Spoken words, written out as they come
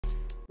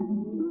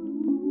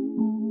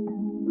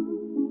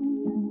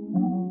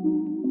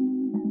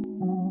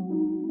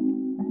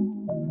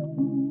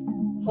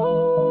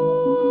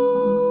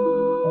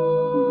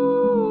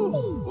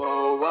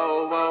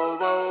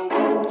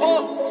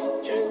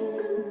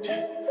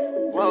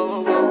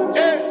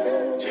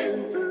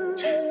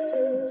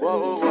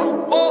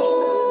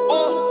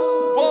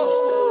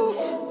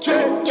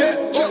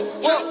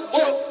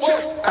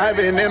I've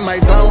been in my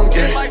zone,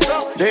 yeah.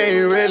 They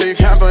ain't really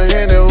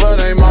comprehending what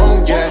I'm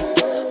on, yeah.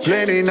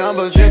 Plenty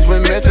numbers just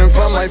went missing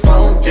from my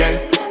phone,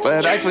 yeah.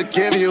 But I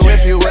forgive you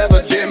if you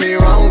ever did me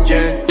wrong,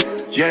 yeah.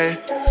 Yeah,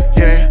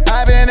 yeah.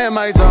 I've been in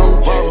my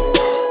zone, whoa.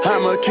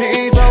 I'm a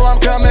king, so I'm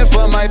coming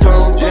for my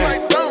throne,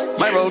 yeah.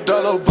 Might roll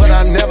dolo, but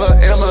I never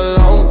am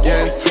alone,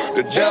 yeah.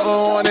 The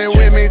devil want it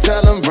with me,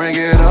 tell him bring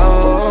it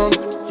on,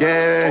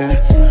 yeah.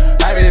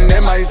 I've been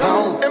in my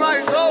zone,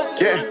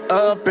 yeah.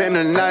 Up in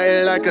the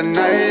night like a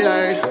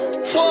nightlight.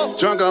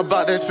 Drunk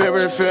about that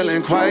spirit,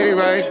 feeling quite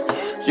right.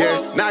 Yeah,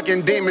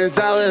 knocking demons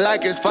out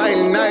like it's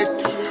fighting night.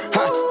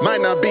 Might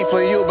not be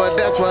for you, but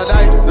that's what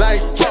I like.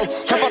 Whoa,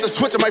 I'm about to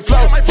switch in my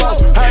flow. Whoa,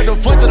 I heard the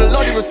voice of the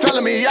Lord, he was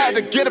telling me I had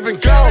to get up and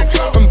go.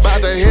 I'm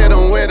about to hit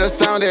him with a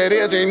sound that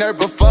is ain't heard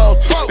before.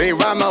 They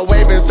ride my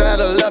wave and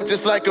saddle up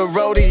just like a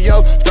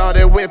rodeo.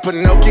 Started with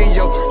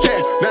Pinocchio,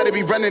 yeah, now they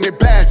be running it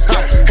back.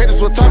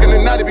 Haters was talking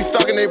and now they be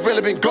stalking, they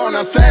really been going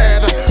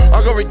outside.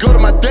 I'll go to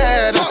my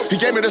dad, he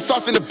gave me the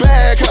sauce in the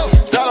bag.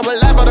 Thought I would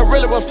laugh, but I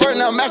really was first,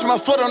 now match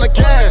my foot on the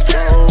gas.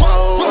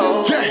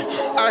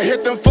 Yeah, I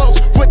hit them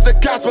folks with the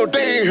gospel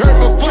they ain't heard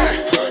before,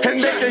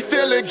 and they can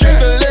still get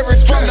the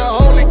lyrics from the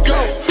Holy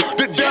Ghost.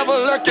 The devil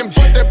lurking,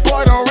 but that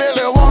boy don't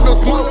really want no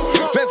smoke.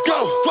 Let's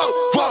go,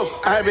 whoa.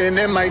 I've been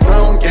in my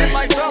zone, yeah.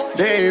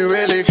 They ain't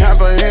really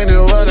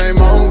comprehending what I'm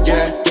on,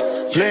 yeah.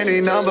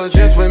 Plenty numbers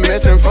just went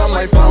missing from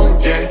my phone,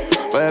 yeah.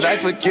 But I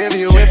forgive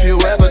you if you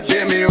ever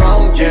did me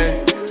wrong, yeah.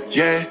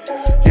 Yeah,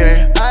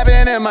 yeah. I've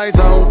been in my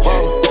zone,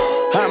 whoa.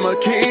 I'm a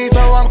king, so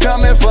I'm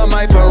coming for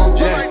my throne,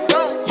 yeah.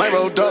 Might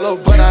roll dolo,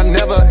 but I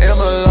never am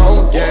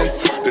alone, yeah.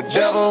 The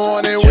devil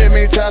want it with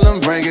me, tell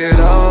him bring it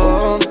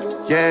on,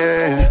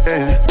 yeah.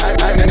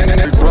 I've been in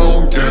the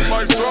zone, yeah.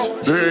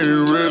 They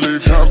ain't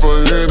really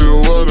comprehending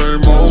what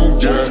I'm on,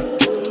 yeah.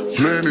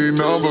 Plenty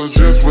numbers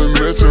just went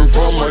missing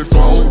from my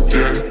phone,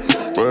 yeah.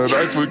 But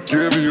I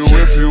forgive you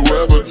if you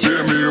ever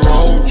did me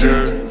wrong,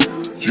 yeah.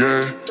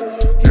 Yeah,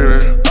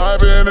 yeah. I've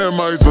been in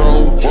my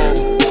zone,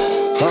 whoa.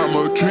 I'm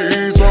a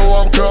king, so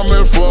I'm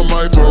coming for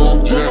my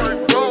throne, yeah.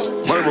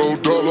 Might roll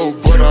dolo,